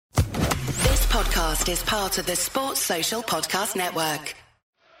podcast is part of the Sports Social Podcast Network.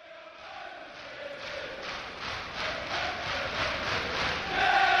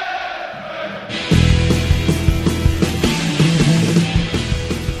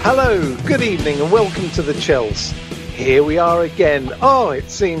 Hello, good evening and welcome to the Chelsea. Here we are again. Oh, it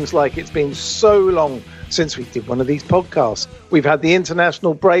seems like it's been so long since we did one of these podcasts. We've had the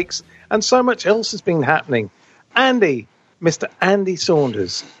international breaks and so much else has been happening. Andy, Mr. Andy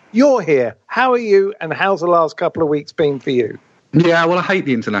Saunders, you're here. How are you and how's the last couple of weeks been for you? Yeah, well, I hate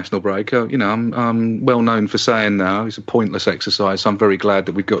the international break. I'm well known for saying now it's a pointless exercise. So I'm very glad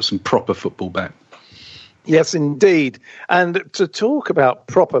that we've got some proper football back. Yes, indeed. And to talk about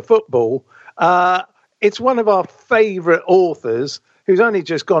proper football, it's one of our favourite authors who's only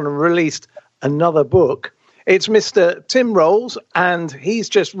just gone and released another book. It's Mr. Tim Rolls, and he's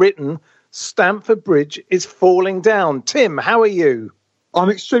just written Stamford Bridge is Falling Down. Tim, how are you? I'm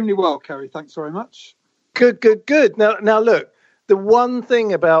extremely well, Kerry. Thanks very much. Good. Now look, the one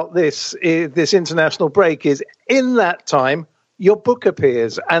thing about this international break is in that time, your book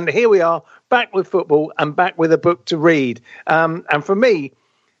appears. And here we are, back with football and back with a book to read. And for me,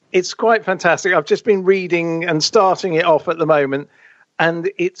 it's quite fantastic. I've just been reading and starting it off at the moment. And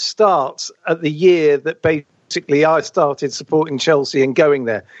it starts at the year that basically I started supporting Chelsea and going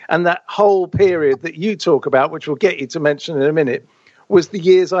there. And that whole period that you talk about, which we'll get you to mention in a minute, was the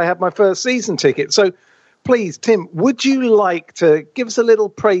years I had my first season ticket. So please, Tim, would you like to give us a little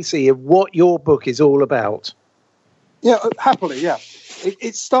précis of what your book is all about? Yeah, happily, yeah.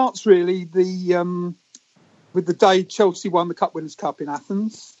 It starts really with the day Chelsea won the Cup Winners' Cup in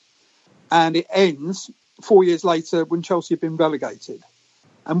Athens. And it ends 4 years later when Chelsea have been relegated.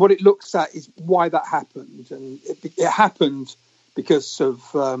 And what it looks at is why that happened. And it happened because of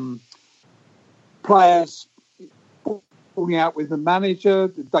players falling out with the manager,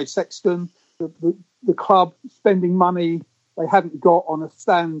 Dave Sexton, the club spending money they hadn't got on a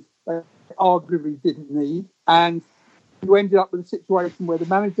stand they arguably didn't need. And you ended up with a situation where the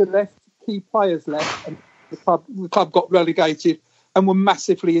manager left, key players left, and the club got relegated and were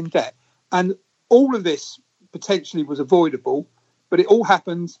massively in debt. And all of this potentially was avoidable, but it all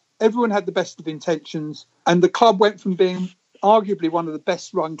happened. Everyone had the best of intentions, and the club went from being arguably one of the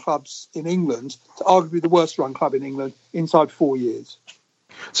best run clubs in England to arguably the worst run club in England inside 4 years.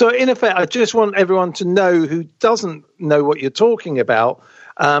 So in effect, I just want everyone to know who doesn't know what you're talking about.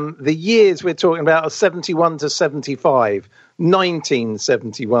 The years we're talking about are 71 to 75,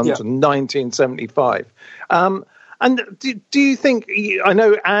 1971 to 1975. And do you think, I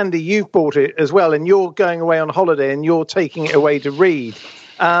know, Andy, you've bought it as well, and you're going away on holiday and you're taking it away to read.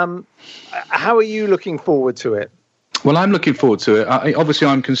 How are you looking forward to it? Well, I'm looking forward to it. Obviously,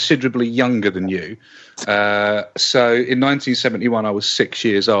 I'm considerably younger than you. So in 1971, I was 6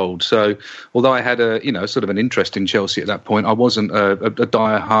 years old. So although I had sort of an interest in Chelsea at that point, I wasn't a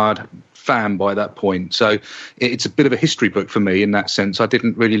die-hard fan by that point. So it's a bit of a history book for me in that sense. I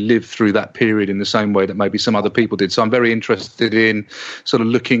didn't really live through that period in the same way that maybe some other people did. So I'm very interested in sort of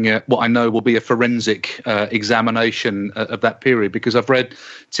looking at what I know will be a forensic examination of that period, because I've read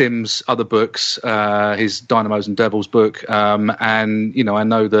Tim's other books, his Dynamos and Devils book, and I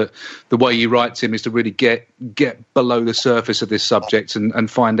know that the way you write, Tim, is to really get below the surface of this subject and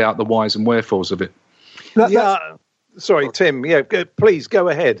find out the whys and wherefores of it. Sorry, Tim. Yeah, please go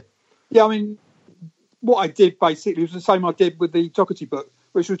ahead. Yeah, I mean, what I did basically was the same I did with the Doherty book,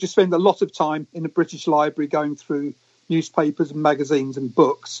 which was just spend a lot of time in the British Library going through newspapers and magazines and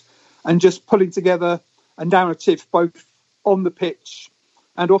books and just pulling together a narrative both on the pitch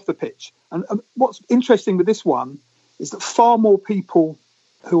and off the pitch. And what's interesting with this one is that far more people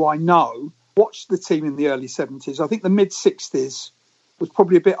who I know watched the team in the early 70s. I think the mid-60s was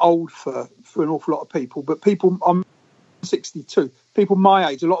probably a bit old for an awful lot of people, but people... I'm 62. People my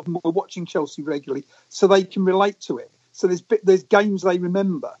age, a lot of them were watching Chelsea regularly, so they can relate to it. So there's games they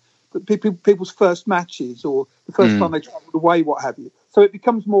remember, but people's first matches or the first time they travelled away, what have you. So it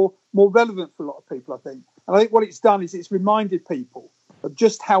becomes more relevant for a lot of people, I think. And I think what it's done is it's reminded people of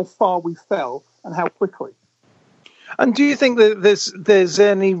just how far we fell and how quickly. And do you think that there's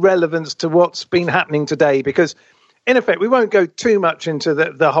any relevance to what's been happening today? Because in effect, we won't go too much into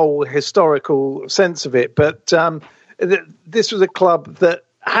the whole historical sense of it, but this was a club that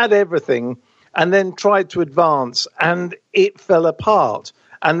had everything and then tried to advance and it fell apart.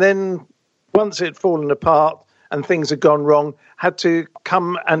 And then once it had fallen apart and things had gone wrong, had to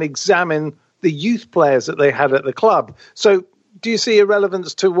come and examine the youth players that they had at the club. So do you see a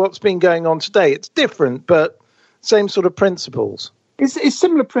relevance to what's been going on today? It's different, but same sort of principles. It's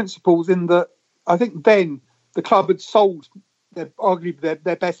similar principles in that I think then the club had sold arguably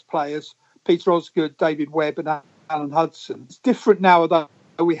their best players, Peter Osgood, David Webb and Alan Hudson. It's different now, though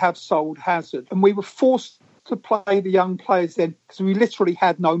we have sold Hazard. And we were forced to play the young players then because we literally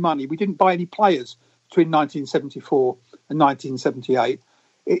had no money. We didn't buy any players between 1974 and 1978.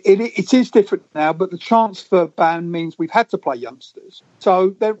 It is different now, but the transfer ban means we've had to play youngsters.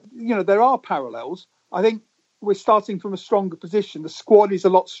 So there are parallels. I think we're starting from a stronger position. The squad is a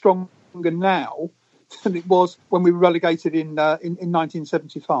lot stronger now than it was when we were relegated in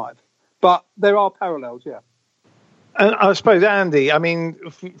 1975. But there are parallels, yeah. And I suppose, Andy, I mean,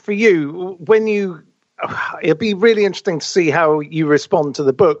 for you, it'd be really interesting to see how you respond to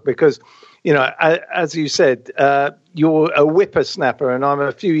the book because, as you said, you're a whippersnapper and I'm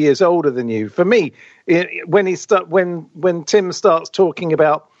a few years older than you. For me, when Tim starts talking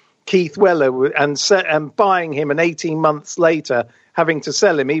about Keith Weller and buying him and 18 months later having to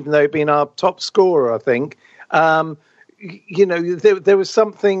sell him, even though he'd been our top scorer, I think, there was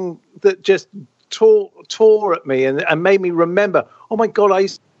something that just tore at me and made me remember, oh my God, I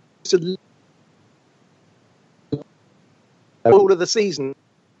used to all of the season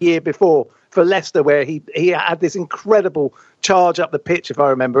year before for Leicester where he had this incredible charge up the pitch, if I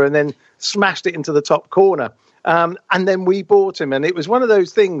remember, and then smashed it into the top corner. And then we bought him, and it was one of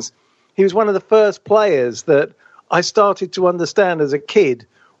those things. He was one of the first players that I started to understand as a kid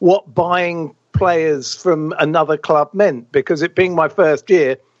what buying players from another club meant, because it being my first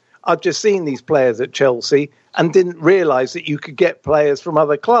year, I'd just seen these players at Chelsea and didn't realise that you could get players from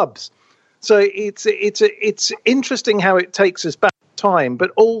other clubs. So it's interesting how it takes us back in time,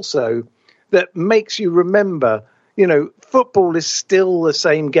 but also that makes you remember, football is still the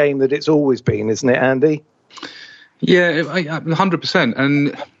same game that it's always been, isn't it, Andy? Yeah, 100%.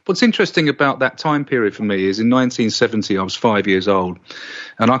 And what's interesting about that time period for me is in 1970, I was 5 years old,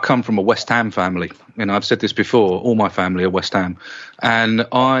 and I come from a West Ham family. I've said this before, all my family are West Ham. And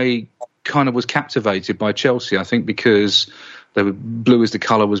I kind of was captivated by Chelsea, I think, because they were blue as the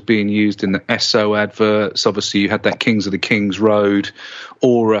colour was being used in the Esso adverts. Obviously, you had that Kings of the Kings Road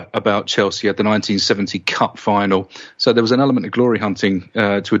aura about Chelsea at the 1970 Cup final. So there was an element of glory hunting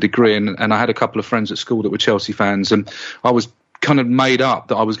to a degree. And I had a couple of friends at school that were Chelsea fans. And I was kind of made up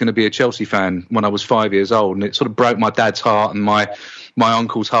that I was going to be a Chelsea fan when I was 5 years old. And it sort of broke my dad's heart and my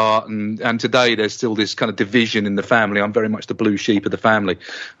uncle's heart, and today there's still this kind of division in the family. I'm very much the blue sheep of the family,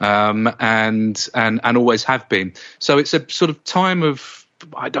 and always have been. So it's a sort of time of,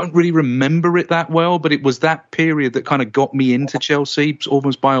 I don't really remember it that well, but it was that period that kind of got me into Chelsea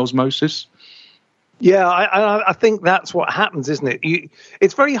almost by osmosis. Yeah, I think that's what happens, isn't it?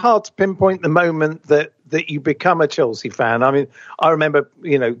 It's very hard to pinpoint the moment that you become a Chelsea fan. I mean, I remember,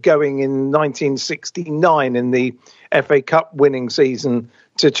 going in 1969 in the FA Cup winning season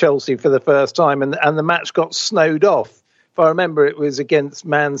to Chelsea for the first time, and the match got snowed off. If I remember, it was against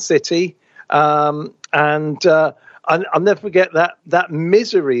Man City, and I'll never forget that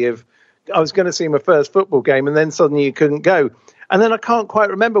misery of I was going to see my first football game, and then suddenly you couldn't go. And then I can't quite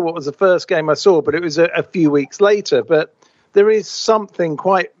remember what was the first game I saw, but it was a few weeks later. But there is something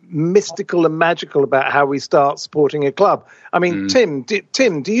quite mystical and magical about how we start supporting a club. I mean, Tim,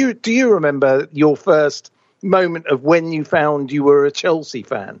 do you remember your first moment of when you found you were a Chelsea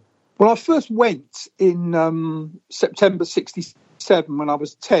fan? Well, I first went in September '67 when I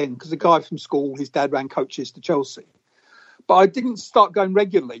was 10, because a guy from school, his dad ran coaches to Chelsea. But I didn't start going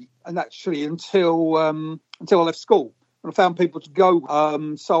regularly, and actually until I left school. And I found people to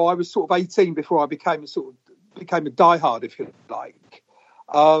go. So I was sort of 18 before I became a diehard, if you like.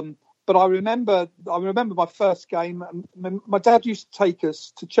 But I remember my first game. My dad used to take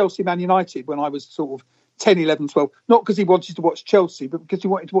us to Chelsea Man United when I was sort of 10, 11, 12. Not because he wanted to watch Chelsea, but because he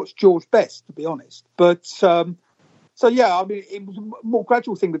wanted to watch George Best, to be honest. But so yeah, I mean, it was a more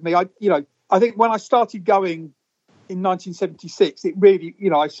gradual thing with me. I think when I started going in 1976, it really,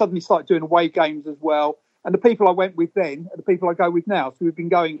 I suddenly started doing away games as well. And the people I went with then are the people I go with now. So we've been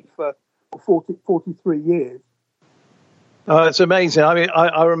going for 43 years. Oh, it's amazing. I mean,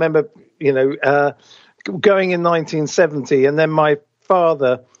 I remember, going in 1970, and then my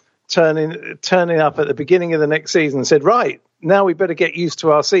father turning up at the beginning of the next season and said, right, now we better get used to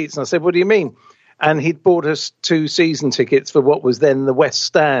our seats. And I said, what do you mean? And he'd bought us 2 season tickets for what was then the West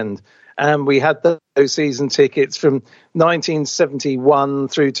Stand. And we had those season tickets from 1971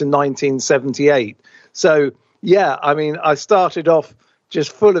 through to 1978. So, yeah, I mean, I started off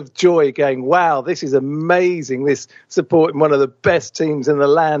just full of joy going, wow, this is amazing. This supporting one of the best teams in the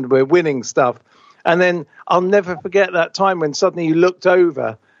land. We're winning stuff. And then I'll never forget that time when suddenly you looked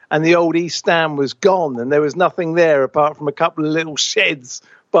over and the old East Stand was gone and there was nothing there apart from a couple of little sheds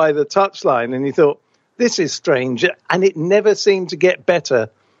by the touchline. And you thought, this is strange. And it never seemed to get better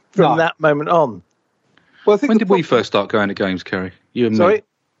from that moment on. Well, I think when did we first start going to games, Kerry? You and Sorry?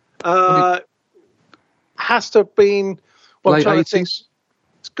 me. Has to have been... Well, late 80s?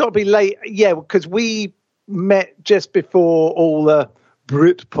 It's got to be late. Yeah, because we met just before all the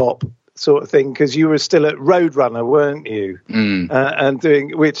Britpop sort of thing, because you were still at Roadrunner, weren't you? And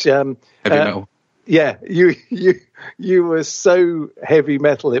doing... which heavy metal. Yeah, you were so heavy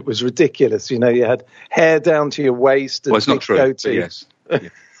metal, it was ridiculous. You had hair down to your waist. And well, it's not true, goatee. but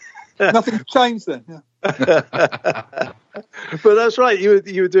yes. Nothing's changed then. Yeah. But that's right. You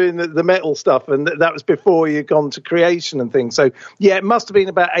were doing the metal stuff, and that was before you'd gone to creation and things. So yeah, it must have been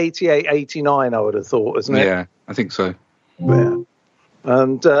about 88, 89, I would have thought, isn't it? Yeah, I think so. Yeah.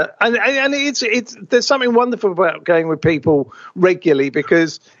 And it's there's something wonderful about going with people regularly,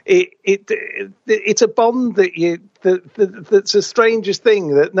 because it's a bond that's the strangest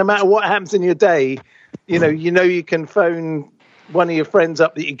thing, that no matter what happens in your day, you can phone one of your friends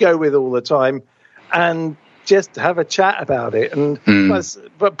up that you go with all the time and just have a chat about it. And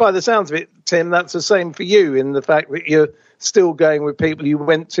but by the sounds of it, Tim, that's the same for you, in the fact that you're still going with people you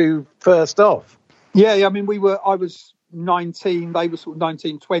went to first off. Yeah. I mean, I was 19, they were sort of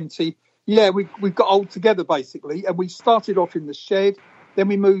 19, 20. Yeah, we got old together basically, and we started off in the Shed. Then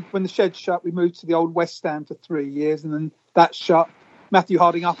we moved, when the Shed shut, we moved to the old West Stand for 3 years, and then that shut. Matthew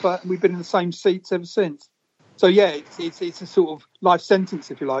Harding Upper, and we've been in the same seats ever since. So yeah, it's a sort of life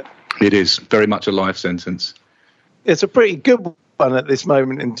sentence, if you like. It is very much a life sentence. It's a pretty good one at this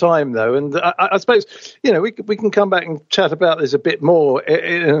moment in time, though, and I suppose we can come back and chat about this a bit more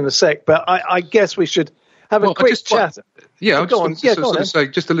in a sec. But I guess we should have a quick chat. I just want to say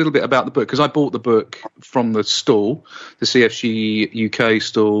just a little bit about the book, because I bought the book from the stall, the CFG UK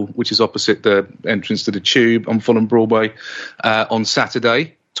stall, which is opposite the entrance to the Tube on Fulham Broadway, on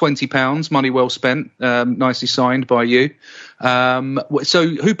Saturday. £20, money well spent, nicely signed by you. So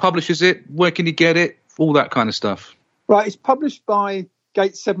who publishes it? Where can you get it? All that kind of stuff. Right, it's published by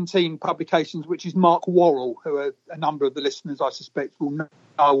Gate 17 Publications, which is Mark Worrell, who a number of the listeners, I suspect, will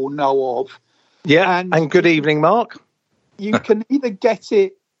know of. Yeah, and good evening, Mark. You can either get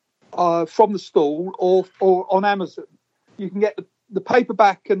it from the stall or on Amazon. You can get the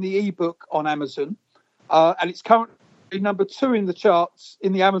paperback and the ebook on Amazon, and it's currently number 2 in the charts,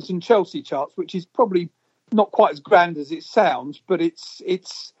 in the Amazon Chelsea charts, which is probably not quite as grand as it sounds, but it's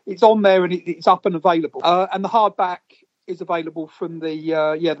on there, and it's up and available. And the hardback is available from the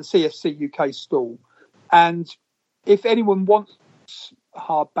CFC UK stall. And if anyone wants a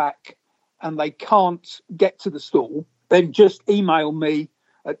hardback and they can't get to the stall, then just email me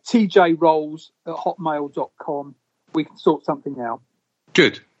at tjrolls@hotmail.com. We can sort something out.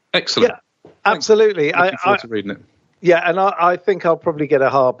 Good. Excellent. Yeah, absolutely. Looking forward to reading it. Yeah, and I think I'll probably get a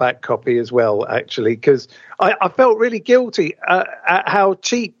hardback copy as well, actually, because I felt really guilty at how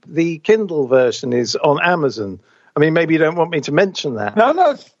cheap the Kindle version is on Amazon. I mean, maybe you don't want me to mention that.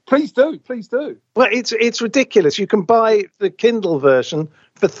 No, please do. Well, it's ridiculous. You can buy the Kindle version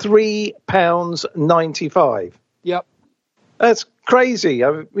for £3.95. Yep. That's crazy.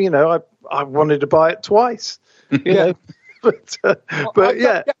 I wanted to buy it twice, you know, but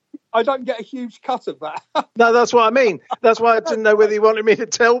yeah. I don't get a huge cut of that. No, that's what I mean. That's why I didn't know whether you wanted me to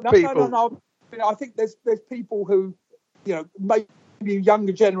tell people. No. I think there's people who, maybe a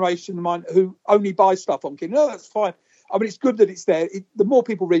younger generation of mine who only buy stuff on Kindle. No, that's fine. I mean, it's good that it's there. The more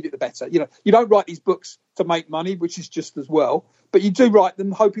people read it, the better. You don't write these books to make money, which is just as well, but you do write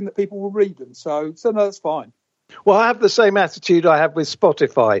them hoping that people will read them. So no, that's fine. Well, I have the same attitude I have with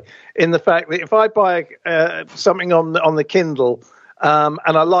Spotify, in the fact that if I buy something on the Kindle, and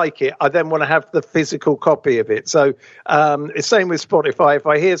I like it, I then want to have the physical copy of it. So it's same with Spotify. If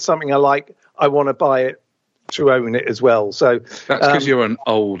I hear something I like, I want to buy it to own it as well. So that's because you're an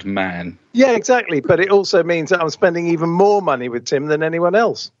old man. Yeah, exactly. But it also means that I'm spending even more money with Tim than anyone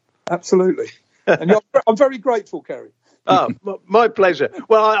else. Absolutely. And I'm very grateful, Kerry. Oh, my pleasure.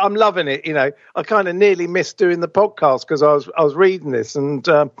 Well, I'm loving it. I kind of nearly missed doing the podcast because I was reading this and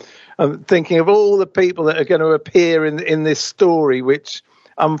I'm thinking of all the people that are going to appear in this story, which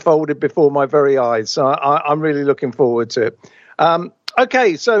unfolded before my very eyes. So I'm really looking forward to it.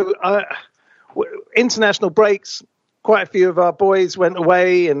 Okay, so international breaks. Quite a few of our boys went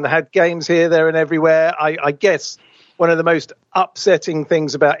away and had games here, there, and everywhere. I guess one of the most upsetting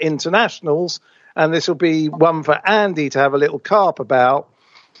things about internationals, and this will be one for Andy to have a little carp about,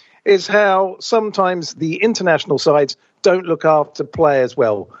 is how sometimes the international sides don't look after players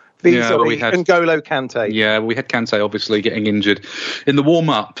well. N'Golo Kante. Yeah, we had Kante obviously getting injured in the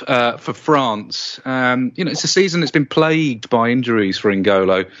warm-up for France. It's a season that's been plagued by injuries for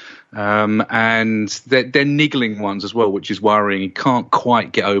N'Golo. And they're niggling ones as well, which is worrying. He can't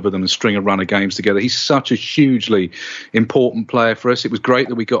quite get over them and string a run of games together. He's such a hugely important player for us. It was great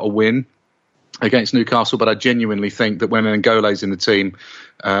that we got a win against Newcastle, but I genuinely think that when N'Gole's in the team,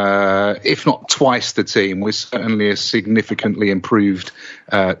 if not twice the team, we're certainly a significantly improved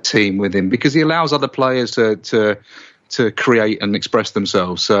team with him, because he allows other players to create and express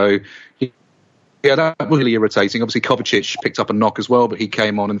themselves. So, yeah, that was really irritating. Obviously, Kovacic picked up a knock as well, but he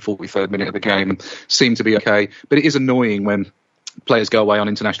came on in the 43rd minute of the game and seemed to be okay. But it is annoying when players go away on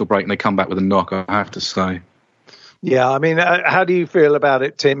international break and they come back with a knock, I have to say. Yeah, I mean, how do you feel about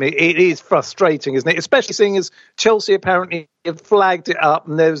it, Tim? It is frustrating, isn't it? Especially seeing as Chelsea apparently have flagged it up,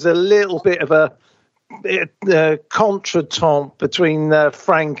 and there's a little bit of a contretemps between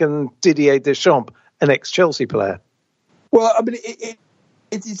Frank and Didier Deschamps, an ex-Chelsea player. Well, I mean, it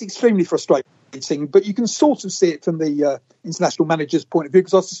is extremely frustrating, but you can sort of see it from the international manager's point of view,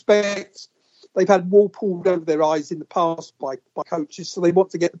 because I suspect they've had wool pulled over their eyes in the past by coaches, so they want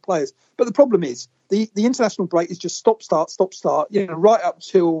to get the players. But the problem is the international break is just stop, start, right up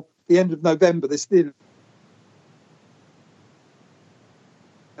till the end of November. There's still,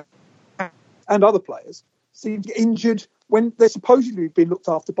 and other players seem to get injured when they're supposedly being looked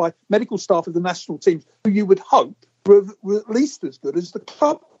after by medical staff of the national teams, who you would hope were at least as good as the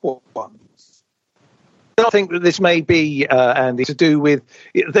club ones. I think that this may be, Andy, to do with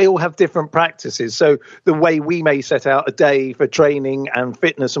they all have different practices. So the way we may set out a day for training and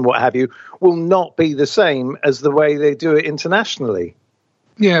fitness and what have you will not be the same as the way they do it internationally.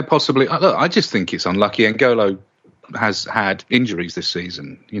 Yeah, possibly. Look, I just think it's unlucky. N'Golo has had injuries this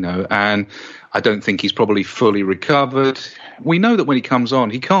season, and I don't think he's probably fully recovered. We know that when he comes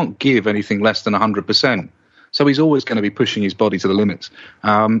on, he can't give anything less than 100%. So he's always going to be pushing his body to the limits.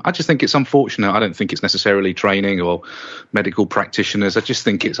 I just think it's unfortunate. I don't think it's necessarily training or medical practitioners. I just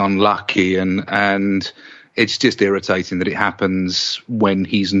think it's unlucky, and it's just irritating that it happens when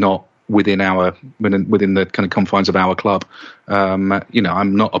he's not within the kind of confines of our club. I'm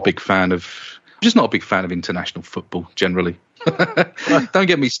not a big fan of. Just not a big fan of international football generally. Don't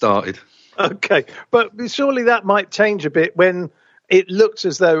get me started. Okay, but surely that might change a bit when it looks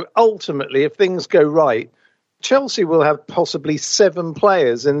as though ultimately, if things go right, Chelsea will have possibly 7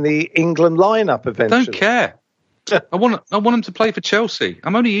 players in the England lineup eventually. Don't care. I want them to play for Chelsea.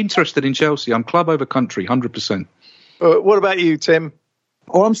 I'm only interested in Chelsea. I'm club over country, 100%. What about you, Tim?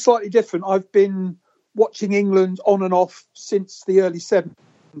 Oh, I'm slightly different. I've been watching England on and off since the early 70s.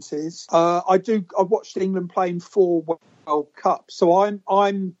 I've watched England playing 4 World Cups, so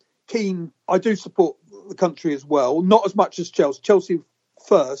I'm keen. I do support the country as well, not as much as Chelsea. Chelsea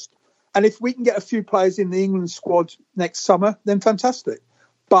first. And if we can get a few players in the England squad next summer, then fantastic.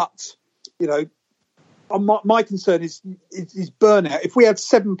 But, my concern is burnout. If we had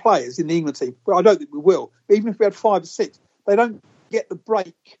 7 players in the England team, well, I don't think we will. But even if we had 5 or 6, they don't get the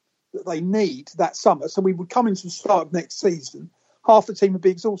break that they need that summer. So we would come into the start of next season, half the team would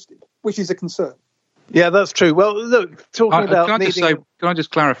be exhausted, which is a concern. Yeah, that's true. Well, look, talking about can I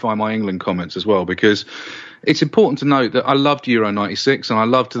just clarify my England comments as well? Because it's important to note that I loved Euro 96 and I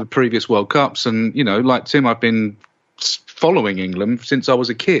loved the previous World Cups. And, like Tim, I've been following England since I was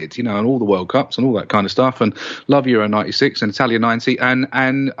a kid, and all the World Cups and all that kind of stuff, and love Euro 96 and Italia 90. And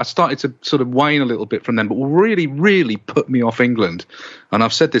I started to sort of wane a little bit from them. But what really, really put me off England, and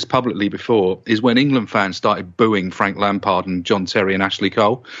I've said this publicly before, is when England fans started booing Frank Lampard and John Terry and Ashley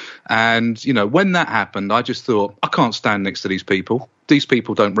Cole. And, when that happened, I just thought, I can't stand next to these people. These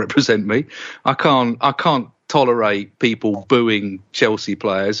people don't represent me. I can't tolerate people booing Chelsea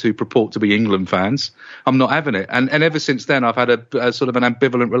players who purport to be England fans. I'm not having it. And ever since then, I've had a sort of an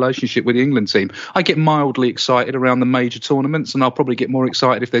ambivalent relationship with the England team. I get mildly excited around the major tournaments, and I'll probably get more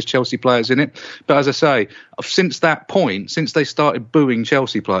excited if there's Chelsea players in it. But as I say, since that point, since they started booing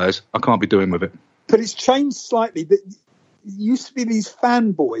Chelsea players, I can't be doing with it. But it's changed slightly. There used to be these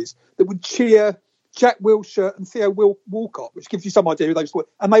fanboys that would cheer Jack Wilshere and Theo Walcott, which gives you some idea who those were.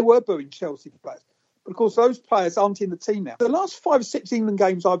 And they were booing Chelsea players. But of course, those players aren't in the team now. The last 5 or 6 England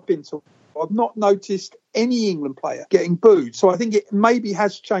games I've been to, I've not noticed any England player getting booed. So I think it maybe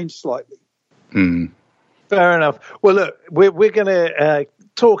has changed slightly. Fair enough. Well, look, we're going to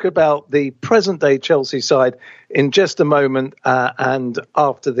talk about the present-day Chelsea side in just a moment and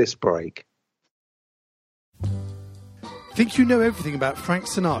after this break. Think you know everything about Frank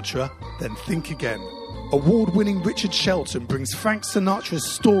Sinatra? Then think again. Award-winning Richard Shelton brings Frank Sinatra's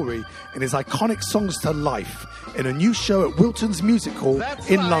story and his iconic songs to life in a new show at Wilton's Music Hall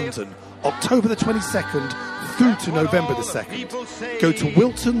in London, October the 22nd through to November the 2nd. Go to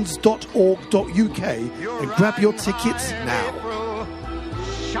wiltons.org.uk and grab your tickets now.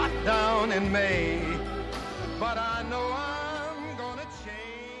 Shot born in May, but I know I'm gonna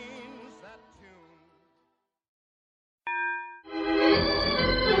change that tune.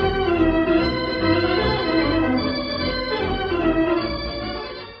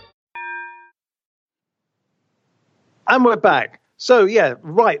 And we're back. So, yeah,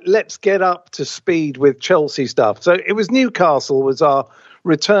 right, let's get up to speed with Chelsea stuff. So it was Newcastle was our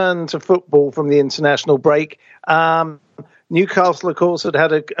return to football from the international break. Newcastle, of course,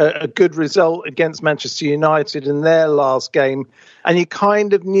 had a good result against Manchester United in their last game, and you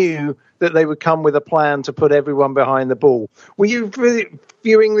kind of knew that they would come with a plan to put everyone behind the ball. Were you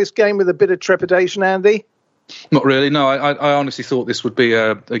viewing this game with a bit of trepidation, Andy? Not really, no. I honestly thought this would be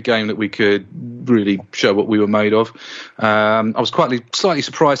a game that we could really show what we were made of. I was slightly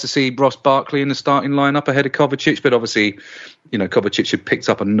surprised to see Ross Barkley in the starting lineup ahead of Kovacic, but obviously, Kovacic had picked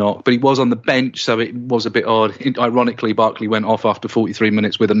up a knock, but he was on the bench, so it was a bit odd. Ironically, Barkley went off after 43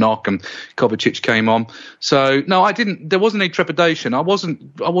 minutes with a knock, and Kovacic came on. So no, there wasn't any trepidation. I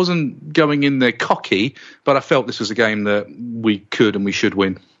wasn't going in there cocky, but I felt this was a game that we could and we should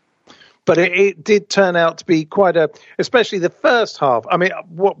win. But it did turn out to be especially the first half. I mean,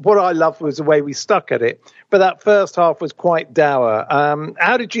 what I loved was the way we stuck at it. But that first half was quite dour.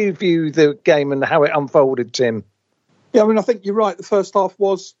 How did you view the game and how it unfolded, Tim? Yeah, I mean, I think you're right. The first half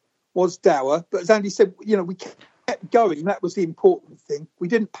was dour. But as Andy said, we kept going. That was the important thing. We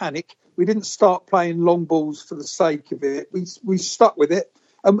didn't panic. We didn't start playing long balls for the sake of it. We stuck with it.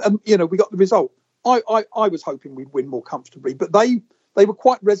 We got the result. I was hoping we'd win more comfortably. But they were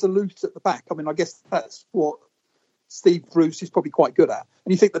quite resolute at the back. I mean, I guess that's what Steve Bruce is probably quite good at.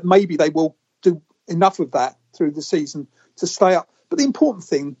 And you think that maybe they will do enough of that through the season to stay up. But the important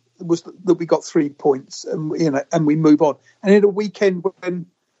thing was that we got 3 points and we move on. And in a weekend when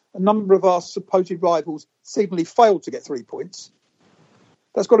a number of our supposed rivals seemingly failed to get 3 points,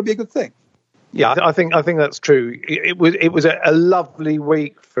 that's got to be a good thing. Yeah, I think that's true. It was a lovely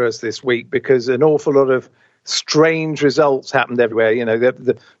week for us this week because an awful lot of strange results happened everywhere.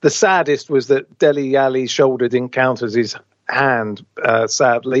 The saddest was that Dele Alli's shoulder didn't count as his hand,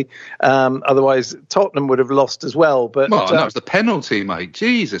 sadly. Otherwise, Tottenham would have lost as well. But that was the penalty, mate.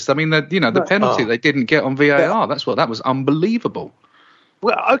 Jesus, I mean, the penalty they didn't get on VAR. Yeah. That was unbelievable.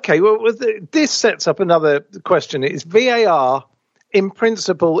 Well, okay. Well, this sets up another question. Is VAR in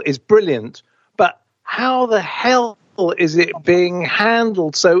principle is brilliant, but how the hell is it being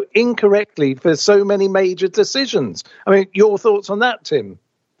handled so incorrectly for so many major decisions? I mean, your thoughts on that, Tim?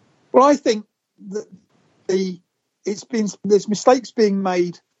 Well, I think that there's mistakes being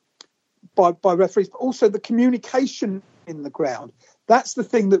made by referees, but also the communication in the ground. That's the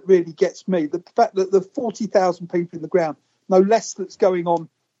thing that really gets me. The fact that the 40,000 people in the ground know less that's going on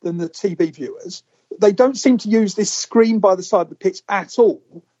than the TV viewers. They don't seem to use this screen by the side of the pitch at all.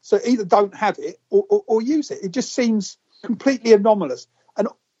 So either don't have it or use it. It just seems completely anomalous. And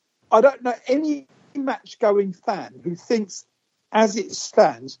I don't know any match-going fan who thinks, as it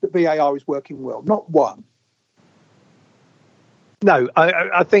stands, that VAR is working well. Not one. No,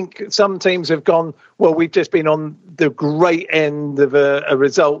 I think some teams have gone, well, we've just been on the great end of a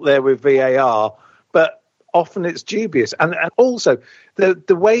result there with VAR. But often it's dubious. And also,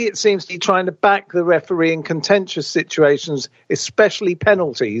 the way it seems to be trying to back the referee in contentious situations, especially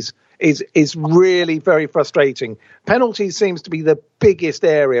penalties, is really very frustrating. Penalties seems to be the biggest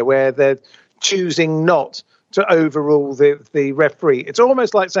area where they're choosing not to overrule the referee. It's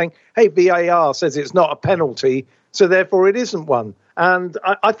almost like saying, hey, VAR says it's not a penalty, so therefore it isn't one. And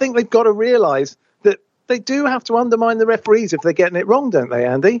I think they've got to realise that they do have to undermine the referees if they're getting it wrong, don't they,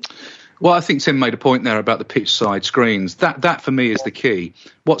 Andy? Well, I think Tim made a point there about the pitch side screens. That for me is the key.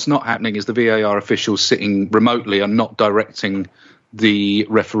 What's not happening is the VAR officials sitting remotely and not directing the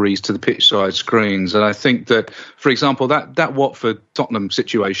referees to the pitch side screens. And I think that, for example, that Watford Tottenham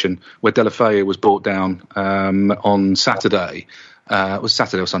situation where Deulofeu was brought down on Saturday. It was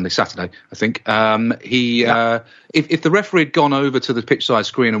Saturday or Sunday? Saturday, I think. If the referee had gone over to the pitch side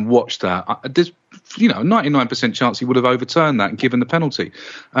screen and watched that, there's 99% chance he would have overturned that and given the penalty.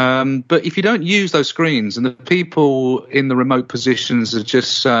 But if you don't use those screens and the people in the remote positions are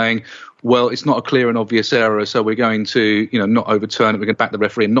just saying, well, it's not a clear and obvious error, so we're going to, not overturn it. We're going to back the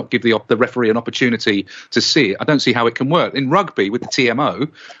referee and not give the referee an opportunity to see it. I don't see how it can work. In rugby, with the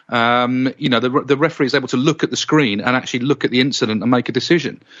TMO, the referee is able to look at the screen and actually look at the incident and make a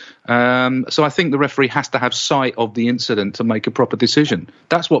decision. So I think the referee has to have sight of the incident to make a proper decision.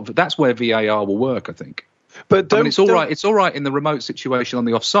 That's where VAR will work, I think. But it's all right. It's all right in the remote situation on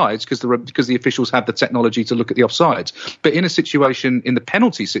the offsides because the officials have the technology to look at the offsides. But in a situation, in the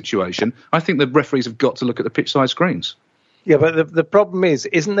penalty situation, I think the referees have got to look at the pitch side screens. Yeah, but the problem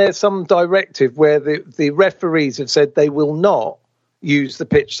isn't there some directive where the referees have said they will not use the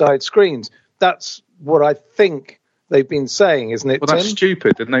pitch side screens? That's what I think they've been saying, isn't it, Well, Tim? that's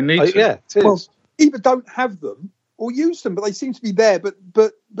stupid, and they need to. Yeah, it is. Well, either don't have them or use them, but they seem to be there,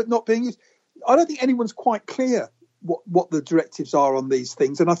 but not being used. I don't think anyone's quite clear what the directives are on these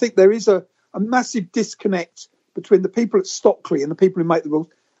things, and I think there is a massive disconnect between the people at Stockley and the people who make the rules,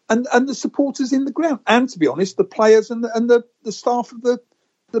 and the supporters in the ground, and to be honest, the players and the staff of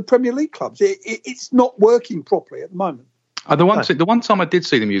the Premier League clubs. It's not working properly at the moment. The one time I did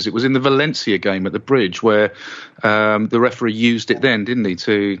see them use it was in the Valencia game at the Bridge, where the referee used it then, didn't he?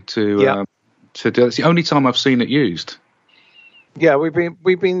 To do. It's the only time I've seen it used. Yeah,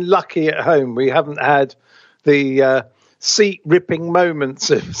 we've been lucky at home. We haven't had the seat ripping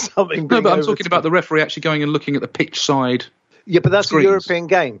moments of something. No, but I'm talking about the referee actually going and looking at the pitch side. Yeah, but that's screens. a European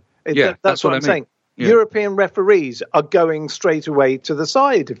game. That's what I'm saying. Yeah. European referees are going straight away to the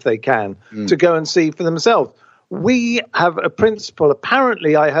side if they can to go and see for themselves. We have a principle.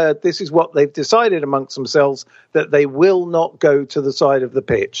 Apparently, I heard this is what they've decided amongst themselves, that they will not go to the side of the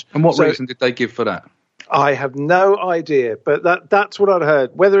pitch. And what reason did they give for that? I have no idea, but that's what I'd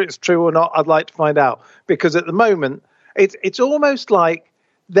heard. Whether it's true or not, I'd like to find out. Because at the moment, it's almost like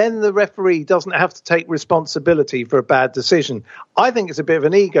then the referee doesn't have to take responsibility for a bad decision. I think it's a bit of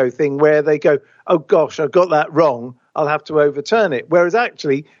an ego thing where they go, oh gosh, I got that wrong, I'll have to overturn it. Whereas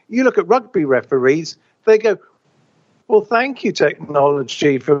actually, you look at rugby referees, they go, well, thank you,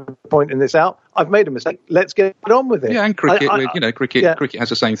 technology, for pointing this out. I've made a mistake. Let's get on with it. Yeah, and cricket, cricket has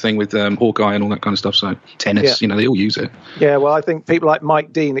the same thing with Hawkeye and all that kind of stuff. So tennis, they all use it. Yeah, well, I think people like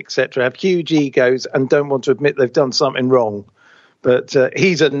Mike Dean, etc., have huge egos and don't want to admit they've done something wrong. But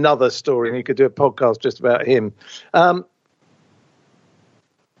he's another story, and you could do a podcast just about him.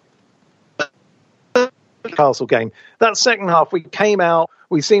 Castle game. That second half, we came out.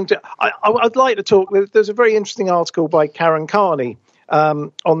 We seemed to. I'd like to talk. There's a very interesting article by Karen Carney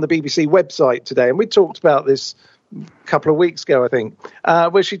on the BBC website today, and we talked about this a couple of weeks ago, I think,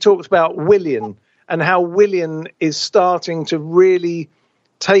 where she talked about Willian and how Willian is starting to really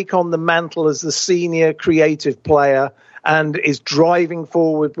take on the mantle as the senior creative player and is driving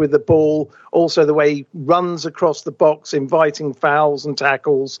forward with the ball. Also, the way he runs across the box, inviting fouls and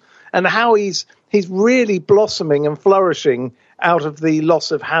tackles, and how he's really blossoming and flourishing out of the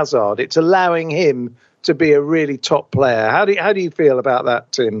loss of Hazard. It's allowing him to be a really top player. How do you feel about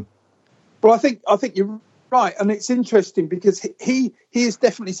that, Tim? Well, I think you're right, and it's interesting because he is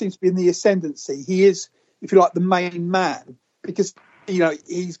definitely seems to be in the ascendancy. He is, if you like, the main man because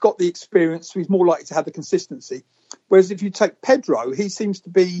he's got the experience, so he's more likely to have the consistency. Whereas if you take Pedro, he seems to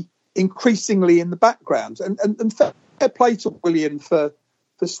be increasingly in the background, and fair play to Willian for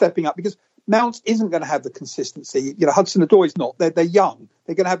stepping up because Mount isn't going to have the consistency. Hudson-Odoi's not. They're young.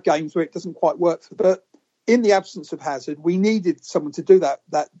 They're going to have games where it doesn't quite work. But in the absence of Hazard, we needed someone to do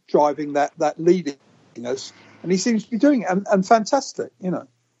that driving, that leading us. And he seems to be doing it, and fantastic,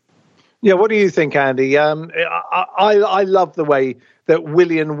 Yeah, what do you think, Andy? I love the way that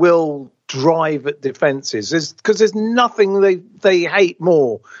Willian will drive at defences, because there's nothing they hate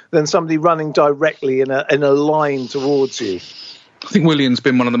more than somebody running directly in a line towards you. I think Willian's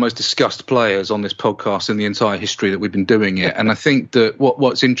been one of the most discussed players on this podcast in the entire history that we've been doing it. And I think that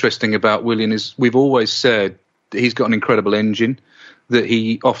what's interesting about Willian is we've always said that he's got an incredible engine, that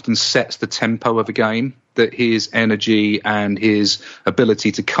he often sets the tempo of a game, that his energy and his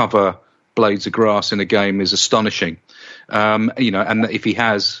ability to cover blades of grass in a game is astonishing. And that if he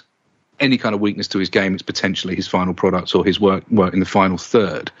has any kind of weakness to his game, it's potentially his final product or his work in the final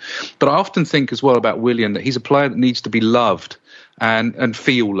third. But I often think as well about Willian that he's a player that needs to be loved and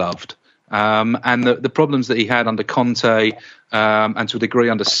feel loved. And the problems that he had under Conte and to a degree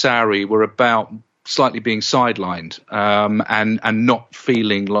under Sarri were about slightly being sidelined and not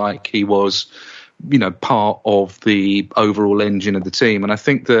feeling like he was part of the overall engine of the team. And I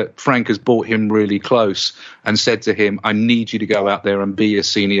think that Frank has brought him really close and said to him, I need you to go out there and be a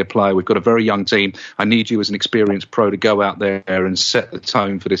senior player. We've got a very young team. I need you as an experienced pro to go out there and set the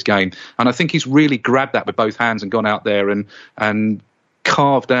tone for this game. And I think he's really grabbed that with both hands and gone out there and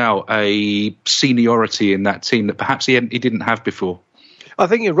carved out a seniority in that team that perhaps he didn't have before. I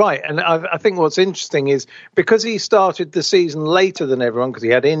think you're right. And I think what's interesting is because he started the season later than everyone, because he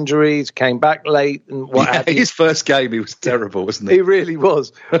had injuries, came back late and what have you. His first game, he was terrible, wasn't he? He really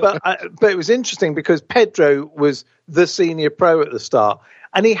was. But it was interesting because Pedro was the senior pro at the start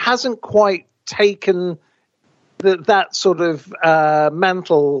and he hasn't quite taken that sort of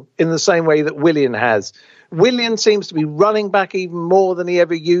mantle in the same way that Willian has. Willian seems to be running back even more than he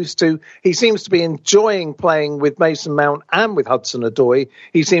ever used to. He seems to be enjoying playing with Mason Mount and with Hudson-Odoi.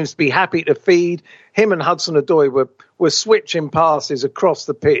 He seems to be happy to feed. Him and Hudson-Odoi were switching passes across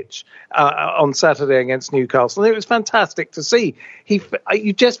the pitch on Saturday against Newcastle. And it was fantastic to see.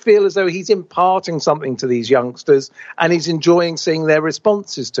 You just feel as though he's imparting something to these youngsters and he's enjoying seeing their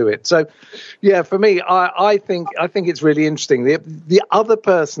responses to it. So, yeah, for me, I think it's really interesting. The other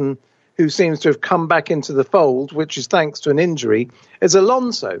person who seems to have come back into the fold, which is thanks to an injury, is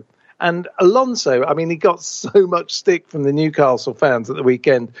Alonso. And Alonso, I mean, he got so much stick from the Newcastle fans at the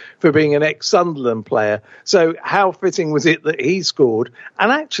weekend for being an ex-Sunderland player. So how fitting was it that he scored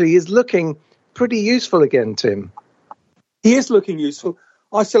and actually is looking pretty useful again, Tim? He is looking useful.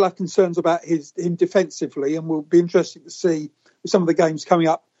 I still have concerns about him defensively, and we'll be interested to see with some of the games coming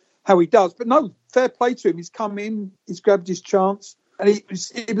up how he does. But no, fair play to him. He's come in, he's grabbed his chance. And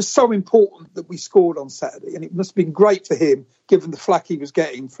it was so important that we scored on Saturday, and it must have been great for him, given the flack he was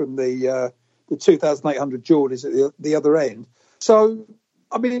getting from the 2,800 Geordies at the other end. So,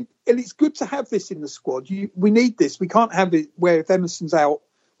 I mean, and it's good to have this in the squad. We need this. We can't have it where if Emerson's out,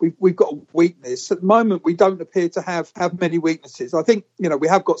 we've got a weakness. At the moment, we don't appear to have many weaknesses. I think, we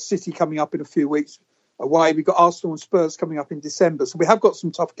have got City coming up in a few weeks away. We've got Arsenal and Spurs coming up in December. So we have got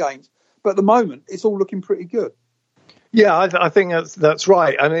some tough games. But at the moment, it's all looking pretty good. Yeah, I think that's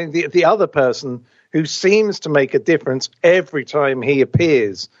right. I mean, the other person who seems to make a difference every time he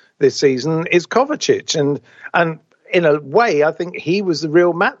appears this season is Kovacic. And in a way, I think he was the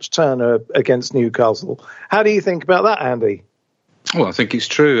real match turner against Newcastle. How do you think about that, Andy? Well, I think it's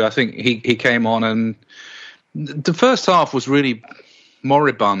true. I think he came on and the first half was really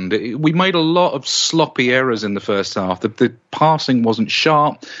moribund. We made a lot of sloppy errors in the first half. The passing wasn't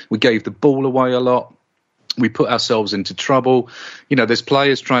sharp. We gave the ball away a lot. We put ourselves into trouble. There's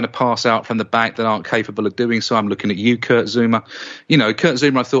players trying to pass out from the back that aren't capable of doing so. I'm looking at you, Kurt Zouma. Kurt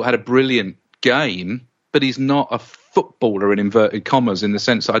Zouma, I thought, had a brilliant game, but he's not a footballer in inverted commas in the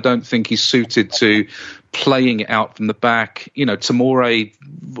sense that I don't think he's suited to playing it out from the back. Tomori,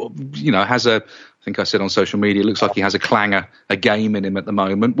 has I think I said on social media, it looks like he has a clanger, a game in him at the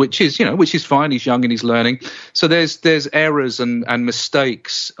moment, which is fine. He's young and he's learning. So there's errors and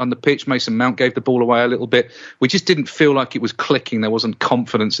mistakes on the pitch. Mason Mount gave the ball away a little bit. We just didn't feel like it was clicking. There wasn't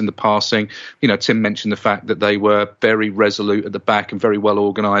confidence in the passing. Tim mentioned the fact that they were very resolute at the back and very well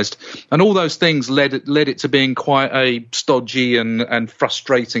organised. And all those things led it to being quite a stodgy and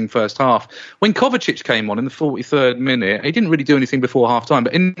frustrating first half. When Kovacic came on in the 43rd minute, he didn't really do anything before half-time,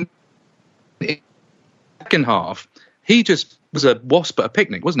 but in second half, he just was a wasp at a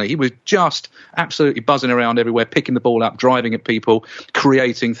picnic, wasn't he? He was just absolutely buzzing around everywhere, picking the ball up, driving at people,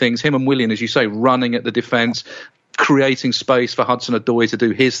 creating things. Him and Willian, as you say, running at the defence, creating space for Hudson-Odoi to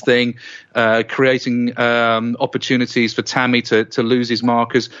do his thing, creating opportunities for Tammy to lose his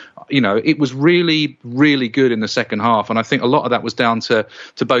markers. It was really, really good in the second half. And I think a lot of that was down to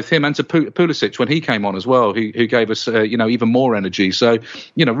both him and to Pulisic when he came on as well, who gave us, even more energy. So,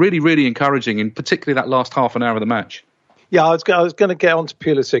 really, really encouraging, and particularly that last half an hour of the match. Yeah, I was going to get on to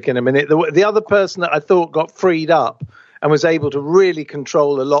Pulisic in a minute. The other person that I thought got freed up and was able to really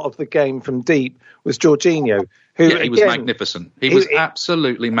control a lot of the game from deep was Jorginho. He was magnificent. He was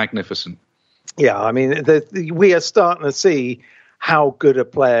absolutely magnificent. Yeah, I mean, we are starting to see how good a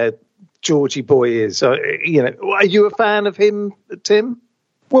player Georgie Boy is. So, are you a fan of him, Tim?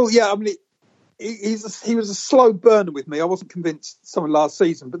 Well, yeah, I mean, he was a slow burner with me. I wasn't convinced someone last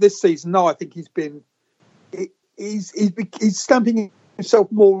season, but this season, no, I think he's stamping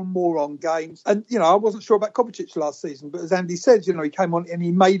himself more and more on games. And, I wasn't sure about Kovacic last season, but as Andy said, he came on and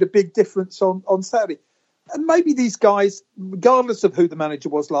he made a big difference on Saturday. And maybe these guys, regardless of who the manager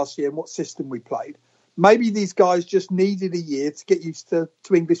was last year and what system we played, maybe these guys just needed a year to get used to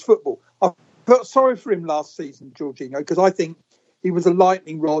English football. I felt sorry for him last season, Jorginho, because I think he was a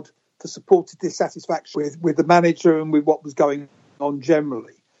lightning rod for supported dissatisfaction with the manager and with what was going on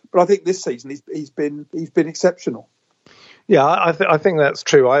generally. But I think this season he's been exceptional. Yeah, I think that's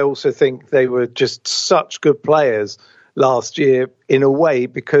true. I also think they were just such good players last year in a way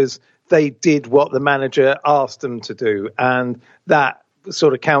because they did what the manager asked them to do, and that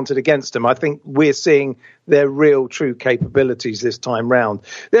sort of counted against them. I think we're seeing their real, true capabilities this time round.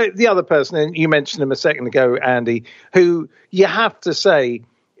 The other person, and you mentioned him a second ago, Andy, who you have to say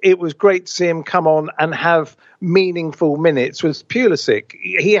it was great to see him come on and have meaningful minutes, was Pulisic.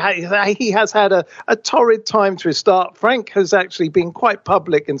 He has had a torrid time to his start. Frank has actually been quite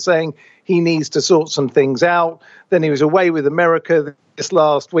public in saying he needs to sort some things out. Then he was away with America this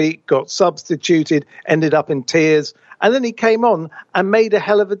last week, got substituted, ended up in tears. And then he came on and made a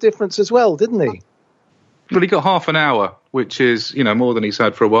hell of a difference as well, didn't he? Well, he got half an hour, which is, more than he's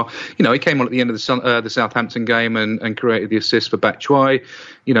had for a while. He came on at the end of the Southampton game and created the assist for Batshuayi.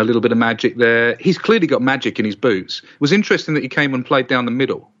 A little bit of magic there. He's clearly got magic in his boots. It was interesting that he came and played down the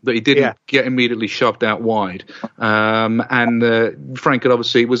middle, that he didn't get immediately shoved out wide. And Frank had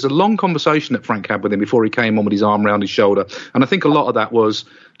obviously, it was a long conversation that Frank had with him before he came on with his arm around his shoulder. And I think a lot of that was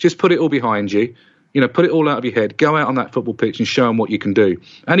just put it all behind you. Put it all out of your head, go out on that football pitch and show them what you can do.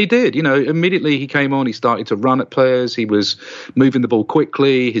 And he did. Immediately he came on, he started to run at players, he was moving the ball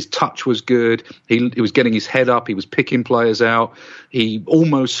quickly, his touch was good, he was getting his head up, he was picking players out, he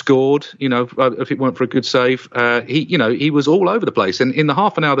almost scored, if it weren't for a good save. He was all over the place. And in the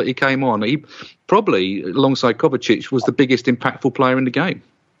half an hour that he came on, he probably, alongside Kovacic, was the biggest impactful player in the game.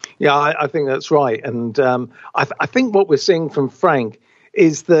 Yeah, I think that's right. And I think what we're seeing from Frank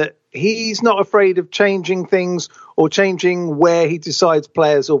is that he's not afraid of changing things or changing where he decides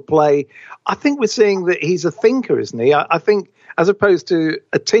players will play. I think we're seeing that he's a thinker, isn't he? I think as opposed to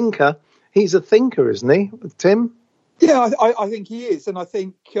a tinker, he's a thinker, isn't he, Tim? Yeah, I think he is. And I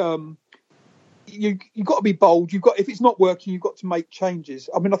think you've got to be bold. If it's not working, you've got to make changes.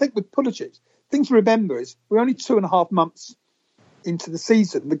 I mean, I think with Pulisic, thing to remember is we're only 2.5 months into the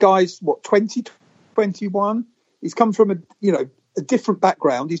season. The guy's, 20, 21? He's come from a different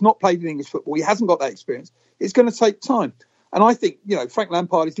background. He's not played in English football. He hasn't got that experience. It's going to take time. And I think, Frank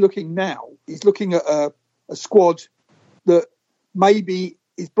Lampard is looking now. He's looking at a squad that maybe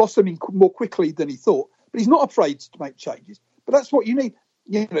is blossoming more quickly than he thought. But he's not afraid to make changes. But that's what you need.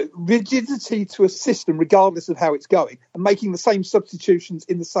 Rigidity to a system, regardless of how it's going, and making the same substitutions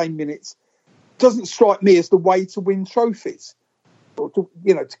in the same minutes doesn't strike me as the way to win trophies or to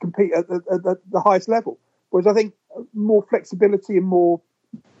compete at the highest level. Whereas I think more flexibility and more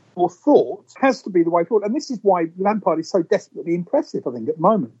thought has to be the way forward. And this is why Lampard is so desperately impressive, I think, at the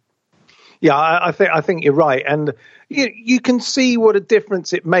moment. Yeah, I think you're right. And you can see what a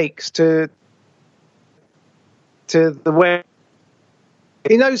difference it makes to the way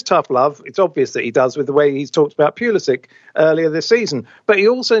he knows tough love. It's obvious that he does with the way he's talked about Pulisic earlier this season. But he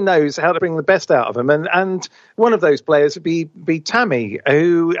also knows how to bring the best out of him. And one of those players would be Tammy,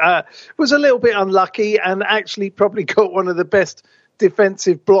 who was a little bit unlucky and actually probably got one of the best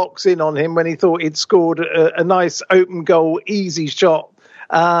defensive blocks in on him when he thought he'd scored a nice open goal, easy shot.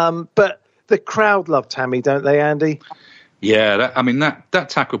 But the crowd love Tammy, don't they, Andy? Yeah, that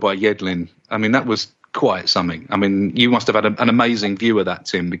tackle by Yedlin, that was quite something. You must have had an amazing view of that,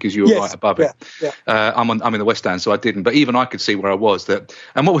 Tim, because you were right above it. Yeah. I'm in the West Stand, so I didn't. But even I could see where I was.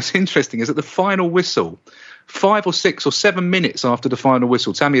 And what was interesting is that the final whistle, 5 or 6 or 7 minutes after the final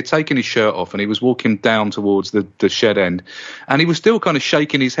whistle, Tammy had taken his shirt off and he was walking down towards the shed end, and he was still kind of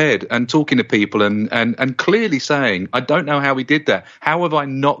shaking his head and talking to people and clearly saying, "I don't know how he did that. How have I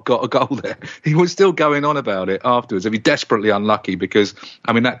not got a goal there?" He was still going on about it afterwards. He'd be desperately unlucky because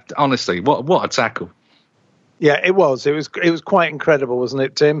that honestly, what a tackle. Yeah, it was. It was quite incredible, wasn't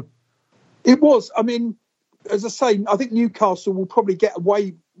it, Tim? It was. As I say, I think Newcastle will probably get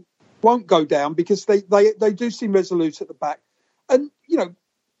away, won't go down because they do seem resolute at the back. And,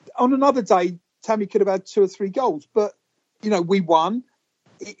 on another day, Tammy could have had 2 or 3 goals. But, we won.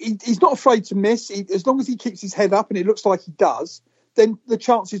 He's not afraid to miss. As long as he keeps his head up, and it looks like he does, then the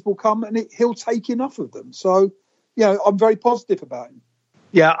chances will come and he'll take enough of them. So, I'm very positive about him.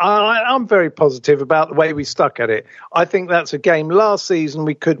 Yeah, I'm very positive about the way we stuck at it. I think that's a game last season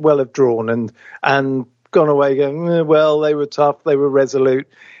we could well have drawn and gone away going, well, they were tough, they were resolute.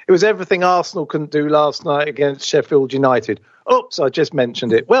 It was everything Arsenal couldn't do last night against Sheffield United. Oops, I just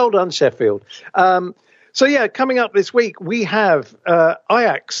mentioned it. Well done, Sheffield. Coming up this week, we have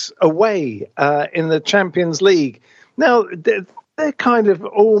Ajax away in the Champions League. Now, they're kind of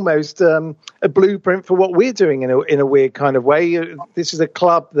almost a blueprint for what we're doing in a weird kind of way. This is a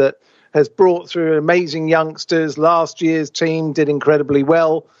club that has brought through amazing youngsters. Last year's team did incredibly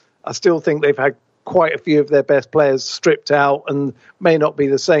well. I still think they've had quite a few of their best players stripped out and may not be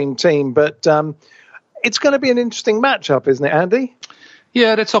the same team. But it's going to be an interesting matchup, isn't it, Andy?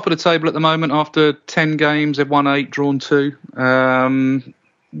 Yeah, they're top of the table at the moment after 10 games. They've won 8, drawn 2.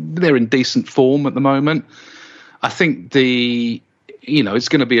 They're in decent form at the moment. I think it's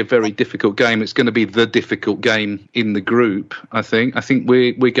going to be a very difficult game. It's going to be the difficult game in the group, I think. I think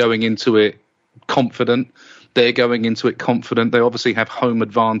we're going into it confident. They're going into it confident. They obviously have home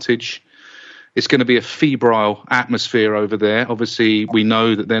advantage. It's going to be a febrile atmosphere over there. Obviously, we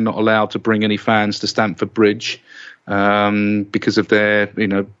know that they're not allowed to bring any fans to Stamford Bridge because of their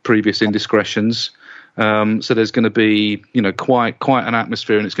previous indiscretions. So there's going to be, quite an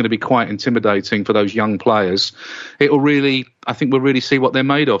atmosphere, and it's going to be quite intimidating for those young players. I think we'll really see what they're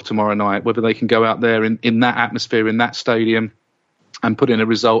made of tomorrow night, whether they can go out there in that atmosphere, in that stadium, and put in a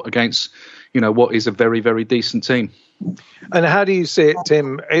result against, what is a very, very decent team. And how do you see it,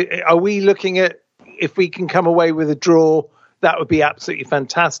 Tim? Are we looking at, if we can come away with a draw, that would be absolutely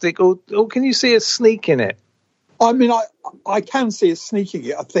fantastic, or can you see us sneaking it? I mean, I can see us sneaking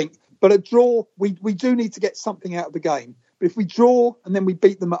it, I think. But a draw, we do need to get something out of the game. But if we draw and then we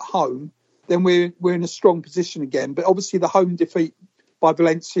beat them at home, then we're in a strong position again. But obviously the home defeat by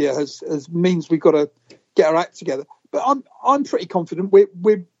Valencia means we've got to get our act together. But I'm pretty confident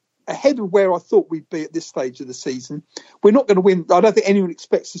we're ahead of where I thought we'd be at this stage of the season. We're not going to win. I don't think anyone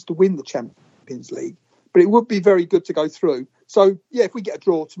expects us to win the Champions League, but it would be very good to go through. So, yeah, if we get a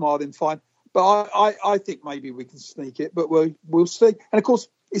draw tomorrow, then fine. But I think maybe we can sneak it, but we'll see. And, of course,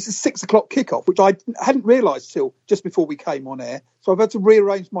 it's a 6 o'clock kickoff, which I hadn't realised till just before we came on air. So I've had to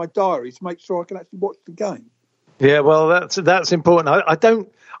rearrange my diary to make sure I can actually watch the game. Yeah, well, that's important. I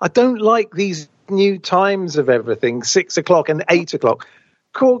don't like these new times of everything, 6 o'clock and 8 o'clock.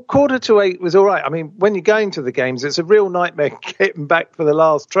 Quarter to 8 was all right. I mean, when you're going to the games, it's a real nightmare getting back for the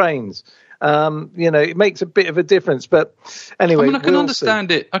last trains. It makes a bit of a difference, but anyway, I can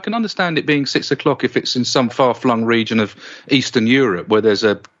understand it. I can understand it being 6 o'clock if it's in some far-flung region of Eastern Europe where there's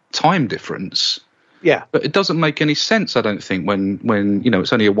a time difference. Yeah, but it doesn't make any sense, I don't think, when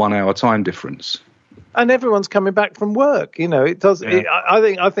it's only a 1 hour time difference. And everyone's coming back from work. It does. Yeah.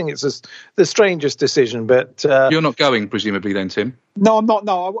 I think it's the strangest decision. But you're not going, presumably, then, Tim? No, I'm not.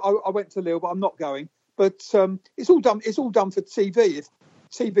 No, I went to Lille, but I'm not going. But it's all done. It's all done for TV. If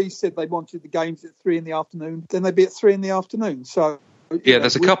TV said they wanted the games at 3 p.m, then they'd be at 3 p.m. So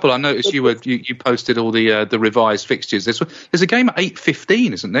there's a couple. I noticed you posted all the revised fixtures. There's a game at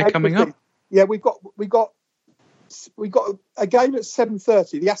 8:15, isn't there, coming up? Yeah, we've got a game at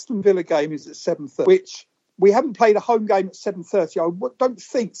 7:30. The Aston Villa game is at 7:30, which we haven't played a home game at 7:30. I don't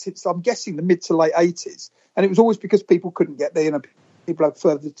think since, I'm guessing, the mid to late 80s, and it was always because people couldn't get there and people had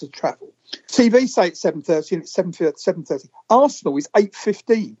further to travel. TV say it's 7:30 and it's 7:30. Arsenal is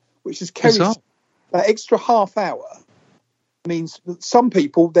 8:15, which is carries that extra half hour. Means that some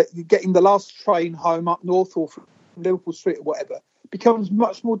people that you're getting the last train home up north or from Liverpool Street or whatever becomes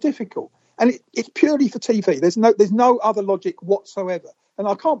much more difficult. And it's purely for TV. There's no other logic whatsoever. And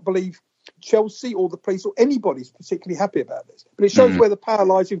I can't believe Chelsea or the police or anybody's particularly happy about this. But it shows where the power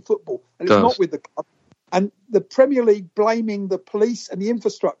lies in football. And it's not with the club. And the Premier League blaming the police and the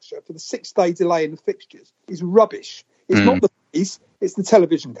infrastructure for the 6-day delay in the fixtures is rubbish. It's not the police, it's the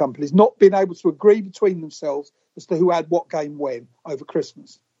television companies not being able to agree between themselves as to who had what game when over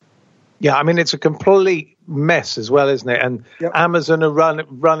Christmas. Yeah, I mean, it's a complete mess as well, isn't it? And Amazon are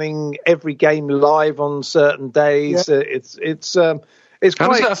running every game live on certain days. Yeah. It's How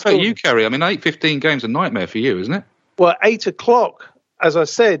does that affect you, Kerry? I mean, 8:15 game's a nightmare for you, isn't it? Well, 8 o'clock, as I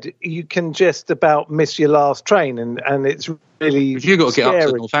said, you can just about miss your last train, and it's really But you've got to get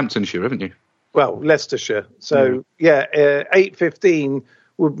up to Northamptonshire, haven't you? Well, Leicestershire. So, 8:15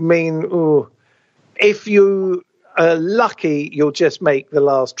 would mean, if you are lucky, you'll just make the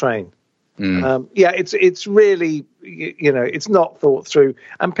last train. It's really, it's not thought through,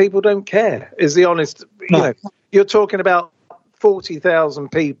 and people don't care, is the honest. You're talking about 40,000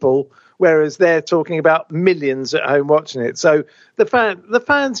 people, whereas they're talking about millions at home watching it. So the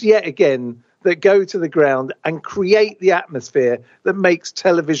fans yet again that go to the ground and create the atmosphere that makes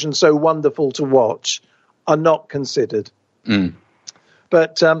television so wonderful to watch are not considered.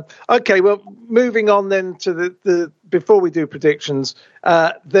 But okay, well, moving on then to the before we do predictions,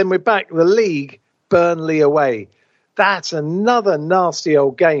 then we're back the league, Burnley away. That's another nasty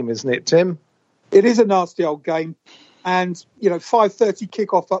old game, isn't it, Tim? It is a nasty old game, and 5:30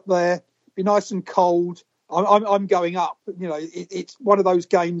 kickoff up there, be nice and cold. I'm going up. It's one of those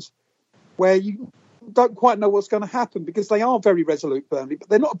games where you don't quite know what's going to happen because they are very resolute, Burnley, but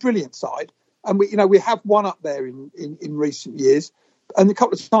they're not a brilliant side, and we have won up there in recent years. And a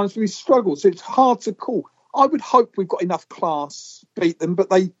couple of times we struggled, so it's hard to call. I would hope we've got enough class to beat them, but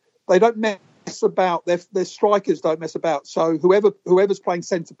they don't mess about. Their strikers don't mess about. So whoever's playing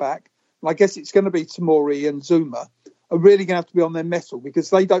centre back, and I guess it's going to be Tomori and Zuma, are really going to have to be on their mettle because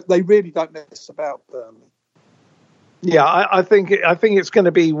they really don't mess about Burnley. Yeah, I think it's going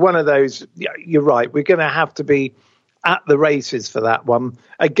to be one of those. Yeah, you're right. We're going to have to be at the races for that one.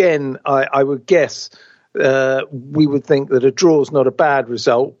 Again, I would guess. We would think that a draw is not a bad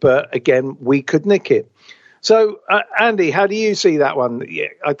result, but again, we could nick it. So, Andy, how do you see that one?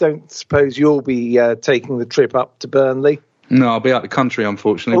 I don't suppose you'll be taking the trip up to Burnley. No, I'll be out of the country,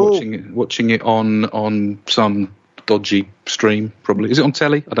 unfortunately, watching it on some dodgy stream. Probably, is it on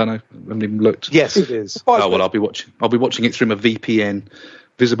telly? I don't know. I haven't even looked. Yes, it is. Oh well, I'll be watching it through my VPN,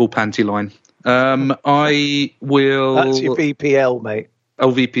 visible panty line. I will. That's your VPL, mate.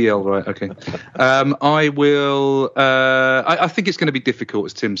 Oh, VPL, right? Okay. I will. I think it's going to be difficult,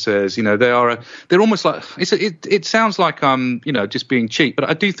 as Tim says. You know, they're almost like it sounds like just being cheap, but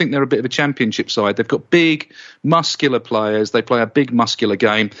I do think they're a bit of a championship side. They've got big, muscular players. They play a big, muscular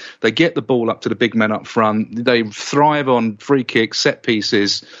game. They get the ball up to the big men up front. They thrive on free kicks, set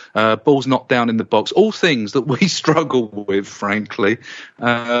pieces, balls knocked down in the box. All things that we struggle with, frankly.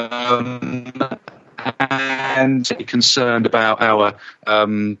 And concerned about our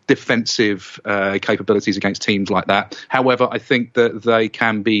defensive capabilities against teams like that. However, I think that they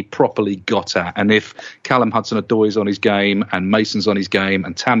can be properly got at. And if Callum Hudson-Odoi on his game, and Mason's on his game,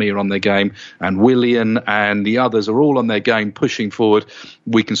 and Tammy are on their game, and Willian and the others are all on their game pushing forward,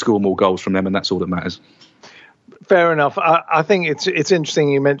 we can score more goals from them, and that's all that matters. Fair enough. I think it's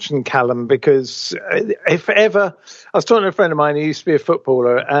interesting you mentioned Callum, because if ever... I was talking to a friend of mine who used to be a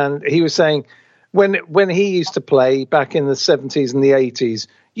footballer, and he was saying... When he used to play back in the 70s and the 80s,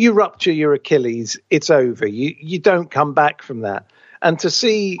 you rupture your Achilles, it's over. You don't come back from that. And to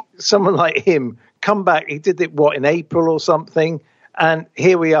see someone like him come back, he did it, in April or something, and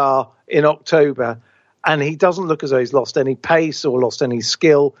here we are in October, and he doesn't look as though he's lost any pace or lost any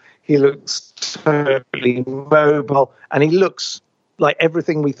skill. He looks totally mobile, and he looks like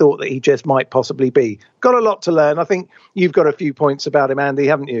everything we thought that he just might possibly be. Got a lot to learn. I think you've got a few points about him, Andy,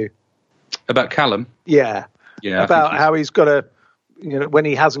 haven't you? About Callum? Yeah. About how he's got to, when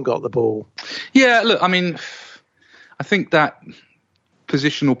he hasn't got the ball. Yeah, look, I mean, I think that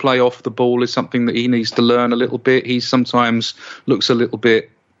positional play off the ball is something that he needs to learn a little bit. He sometimes looks a little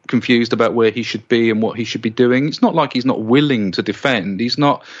bit confused about where he should be and what he should be doing. It's not like he's not willing to defend. He's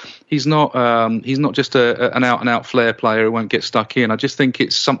not just an out and out flair player who won't get stuck in. I just think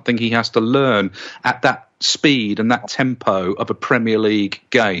it's something he has to learn at that speed and that tempo of a Premier League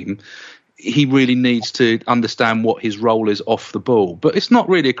game. He really needs to understand what his role is off the ball. But it's not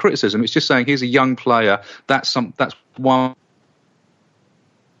really a criticism. It's just saying he's a young player. That's one,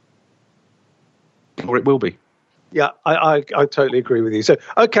 or it will be. Yeah, I totally agree with you. So,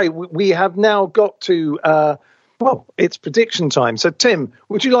 okay, we have now got to, it's prediction time. So, Tim,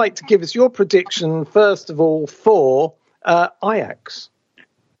 would you like to give us your prediction, first of all, for Ajax?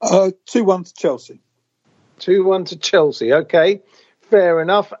 2-1 to Chelsea. 2-1 to Chelsea, okay. Fair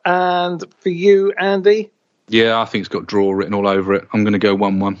enough. And for you, Andy? Yeah, I think it's got draw written all over it. I'm going to go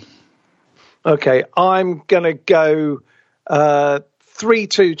 1-1. Okay, I'm going to go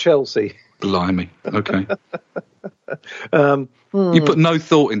 3-2 Chelsea. Blimey. Okay. You put no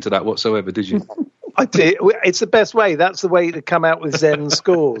thought into that whatsoever, did you? I did. It's the best way. That's the way to come out with Zen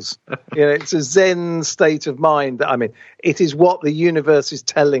scores. It's a Zen state of mind. I mean, it is what the universe is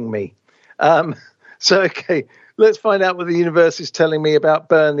telling me. Okay. Let's find out what the universe is telling me about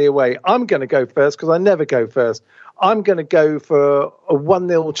Burnley away. I'm going to go first because I never go first. I'm going to go for a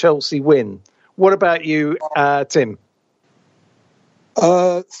 1-0 Chelsea win. What about you, Tim?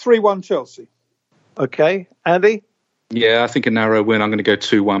 3-1 Chelsea. Okay. Andy? Yeah, I think a narrow win. I'm going to go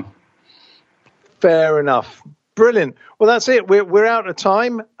 2-1. Fair enough. Brilliant. Well, that's it. We're out of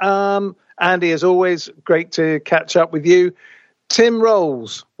time. Andy, as always, great to catch up with you. Tim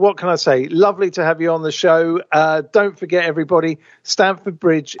Rolls, what can I say? Lovely to have you on the show. Don't forget, everybody, Stamford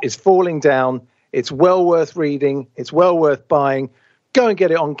Bridge is falling down. It's well worth reading. It's well worth buying. Go and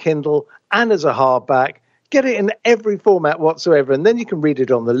get it on Kindle and as a hardback. Get it in every format whatsoever, and then you can read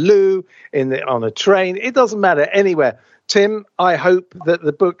it on the loo, on a train. It doesn't matter, anywhere. Tim, I hope that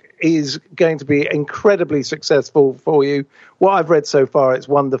the book is going to be incredibly successful for you. What I've read so far, it's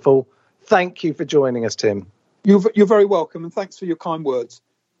wonderful. Thank you for joining us, Tim. You're very welcome, and thanks for your kind words.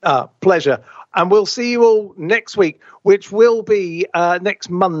 Pleasure. And we'll see you all next week, which will be next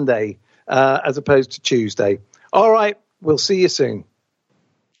Monday as opposed to Tuesday. All right, we'll see you soon.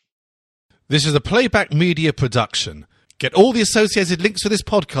 This is a Playback Media production. Get all the associated links for this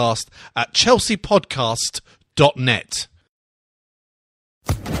podcast at chelseapodcast.net.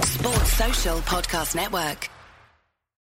 Sports Social Podcast Network.